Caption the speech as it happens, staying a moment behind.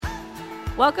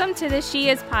Welcome to the She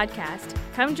Is podcast.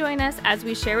 Come join us as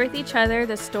we share with each other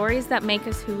the stories that make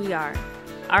us who we are.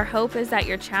 Our hope is that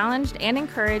you're challenged and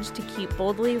encouraged to keep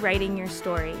boldly writing your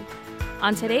story.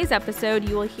 On today's episode,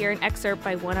 you will hear an excerpt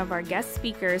by one of our guest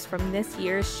speakers from this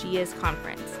year's She Is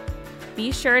conference.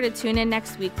 Be sure to tune in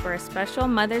next week for a special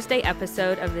Mother's Day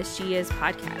episode of the She Is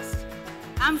podcast.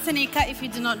 I'm Senika, if you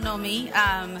do not know me,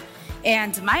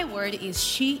 and my word is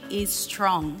she is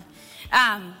strong.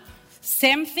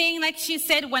 Same thing like she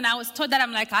said when I was told that,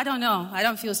 I'm like, I don't know. I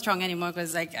don't feel strong anymore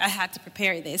because I had to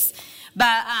prepare this.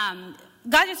 But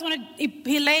God just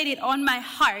He laid it on my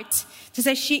heart to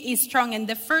say she is strong. And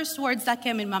the first words that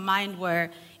came in my mind were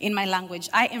in my language.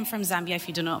 I am from Zambia, if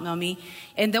you do not know me.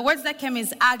 And the words that came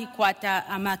is Alikwata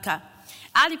Amaka.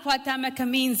 Alikwata Amaka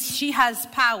means she has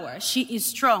power. She is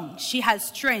strong. She has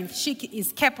strength. She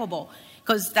is capable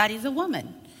because that is a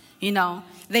woman. You know,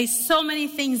 there's so many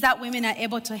things that women are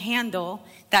able to handle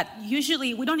that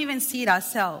usually we don't even see it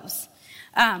ourselves.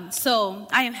 So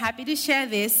I am happy to share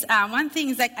this. One thing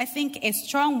is that I think a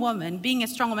strong woman, being a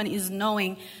strong woman is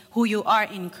knowing who you are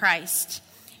in Christ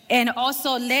and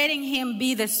also letting him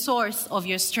be the source of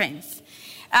your strength.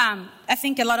 I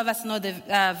think a lot of us know the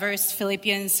verse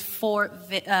Philippians 4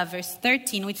 verse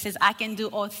 13, which says, I can do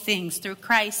all things through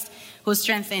Christ who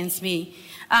strengthens me.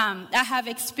 I have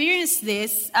experienced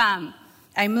this.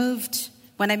 I moved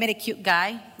when I met a cute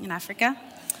guy in Africa.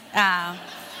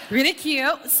 Really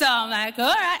cute. So I'm like,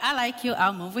 all right, I like you.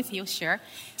 I'll move with you, sure.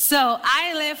 So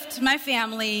I left my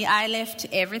family. I left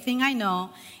everything I know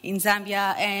in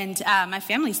Zambia. And my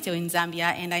family's still in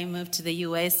Zambia. And I moved to the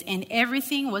U.S. And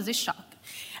everything was a shock.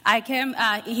 I came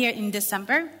here in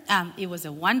December. It was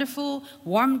a wonderful,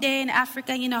 warm day in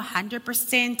Africa,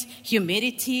 100%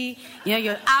 humidity.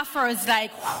 Your afro is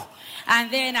like, whew.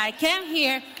 And then I came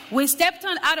here. We stepped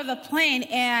out of a plane,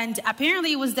 and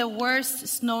apparently it was the worst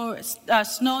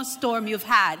snowstorm you've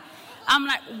had. I'm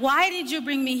like, why did you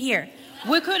bring me here?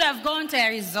 We could have gone to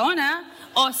Arizona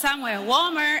or somewhere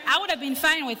warmer. I would have been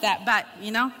fine with that. But,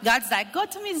 God's like, go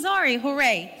to Missouri,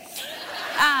 hooray.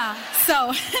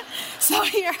 So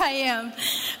here I am.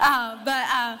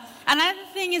 But another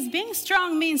thing is being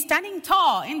strong means standing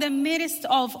tall in the midst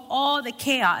of all the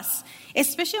chaos.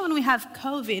 Especially when we have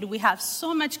COVID, we have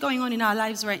so much going on in our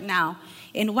lives right now.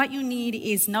 And what you need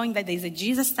is knowing that there's a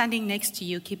Jesus standing next to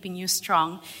you, keeping you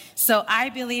strong. So I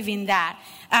believe in that.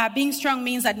 Being strong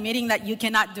means admitting that you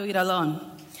cannot do it alone.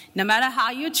 No matter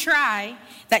how you try,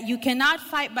 that you cannot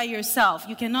fight by yourself.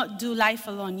 You cannot do life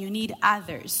alone. You need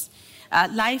others.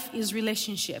 Life is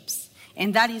relationships.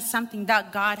 And that is something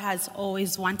that God has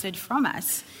always wanted from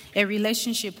us. A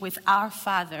relationship with our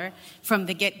Father from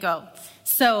the get-go.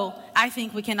 So I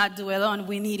think we cannot do it alone.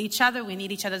 We need each other. We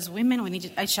need each other as women. We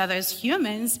need each other as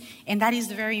humans. And that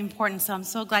is very important. So I'm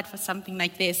so glad for something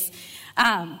like this.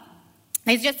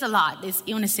 It's just a lot. There's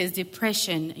illnesses,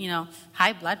 depression,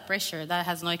 high blood pressure. That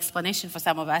has no explanation for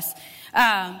some of us.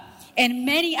 And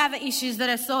many other issues that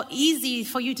are so easy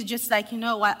for you to just like,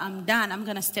 I'm done. I'm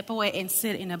going to step away and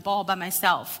sit in a ball by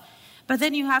myself. But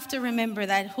then you have to remember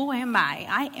that who am I?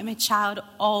 I am a child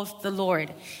of the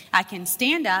Lord. I can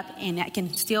stand up and I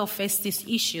can still face this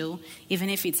issue, even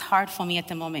if it's hard for me at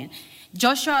the moment.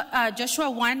 Joshua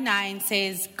 1:9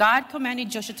 says, God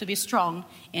commanded Joshua to be strong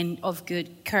and of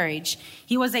good courage.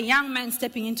 He was a young man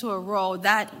stepping into a role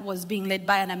that was being led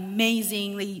by an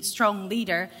amazingly strong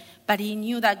leader. But he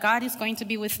knew that God is going to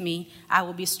be with me. I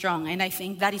will be strong. And I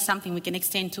think that is something we can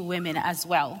extend to women as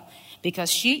well.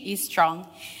 Because she is strong.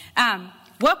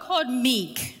 We're called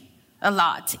meek a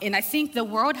lot. And I think the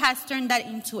world has turned that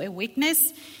into a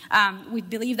weakness. We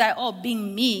believe that,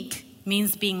 being meek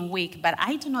means being weak. But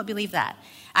I do not believe that.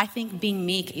 I think being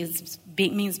meek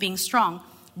means being strong.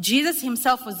 Jesus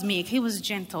himself was meek. He was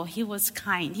gentle. He was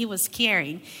kind. He was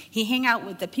caring. He hung out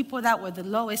with the people that were the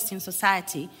lowest in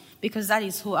society. Because that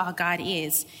is who our God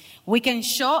is. We can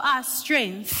show our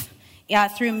strength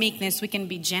through meekness. We can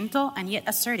be gentle and yet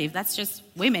assertive. That's just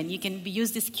women. You can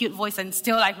use this cute voice and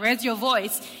still raise your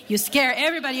voice. You scare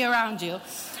everybody around you.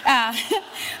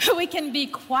 We can be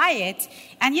quiet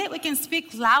and yet we can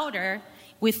speak louder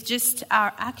with just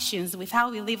our actions, with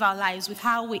how we live our lives, with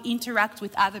how we interact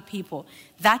with other people.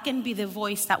 That can be the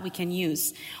voice that we can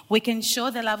use. We can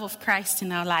show the love of Christ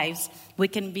in our lives. We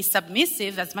can be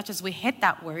submissive, as much as we hate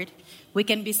that word. We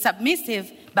can be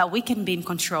submissive, but we can be in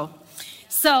control.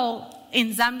 So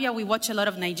in Zambia, we watch a lot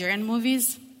of Nigerian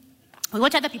movies. We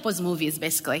watch other people's movies,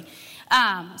 basically.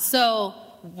 So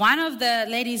one of the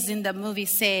ladies in the movie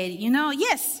said,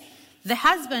 yes, the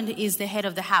husband is the head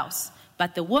of the house.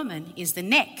 But the woman is the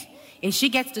neck. And she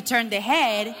gets to turn the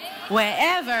head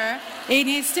wherever it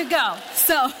needs to go.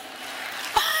 So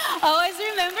Always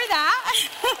remember that.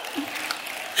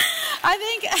 I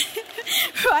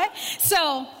think, right?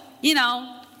 So,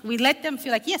 we let them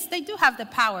feel like, yes, they do have the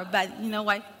power, but you know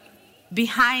what?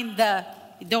 Behind the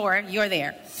door, you're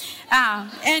there.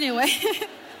 Anyway,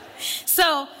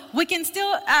 so we can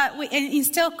still we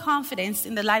instill confidence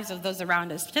in the lives of those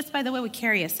around us just by the way we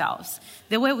carry ourselves,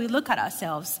 the way we look at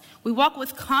ourselves. We walk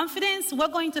with confidence, we're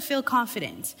going to feel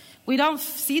confident. We don't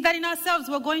see that in ourselves,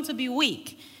 we're going to be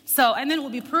weak. So, and then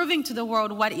we'll be proving to the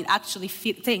world what it actually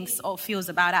thinks or feels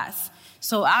about us.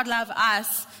 So I'd love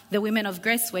us, the women of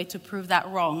Graceway, to prove that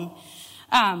wrong.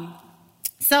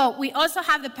 So we also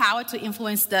have the power to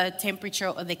influence the temperature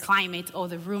or the climate or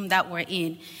the room that we're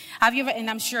in. Have you ever, and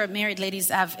I'm sure married ladies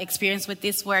have experience with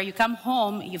this, where you come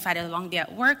home, you've had a long day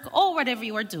at work or whatever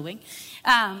you are doing.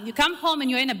 You come home and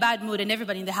you're in a bad mood and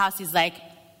everybody in the house is like,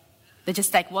 they're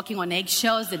just like walking on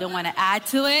eggshells. They don't want to add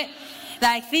to it.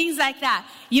 Like things like that.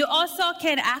 You also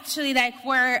can actually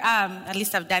where, at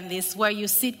least I've done this, where you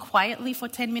sit quietly for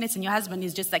 10 minutes and your husband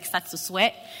is just starts to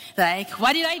sweat. Like,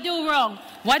 what did I do wrong?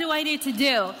 What do I need to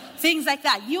do? Things like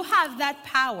that. You have that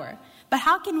power. But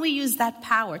how can we use that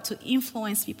power to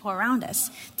influence people around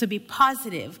us, to be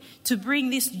positive, to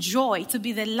bring this joy, to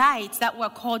be the light that we're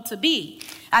called to be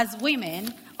as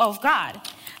women of God?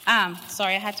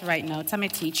 Sorry, I had to write notes. I'm a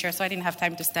teacher, so I didn't have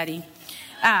time to study.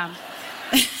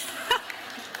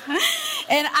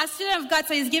 And as children of God,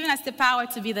 so He's given us the power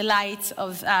to be the light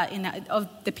of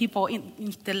the people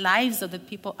in the lives of the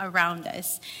people around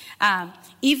us.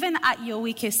 Even at your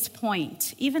weakest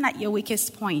point,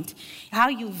 how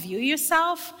you view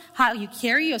yourself, how you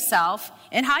carry yourself,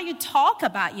 and how you talk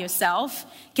about yourself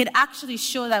can actually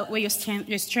show that where your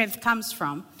strength comes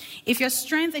from. If your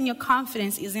strength and your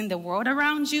confidence is in the world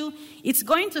around you, it's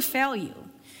going to fail you.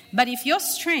 But if your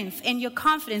strength and your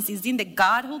confidence is in the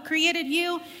God who created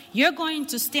you, you're going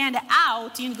to stand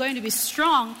out, you're going to be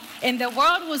strong, and the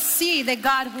world will see the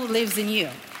God who lives in you.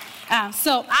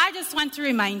 So I just want to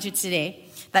remind you today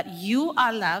that you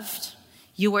are loved,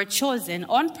 you were chosen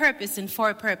on purpose and for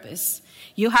a purpose.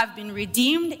 You have been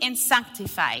redeemed and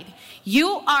sanctified.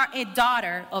 You are a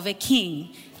daughter of a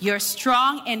king. You're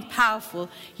strong and powerful.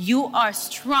 You are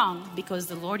strong because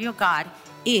the Lord your God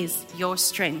is your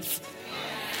strength.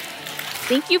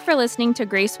 Thank you for listening to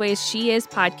Graceway's She Is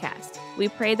podcast. We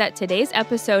pray that today's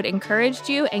episode encouraged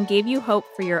you and gave you hope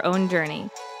for your own journey.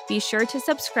 Be sure to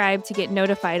subscribe to get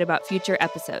notified about future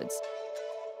episodes.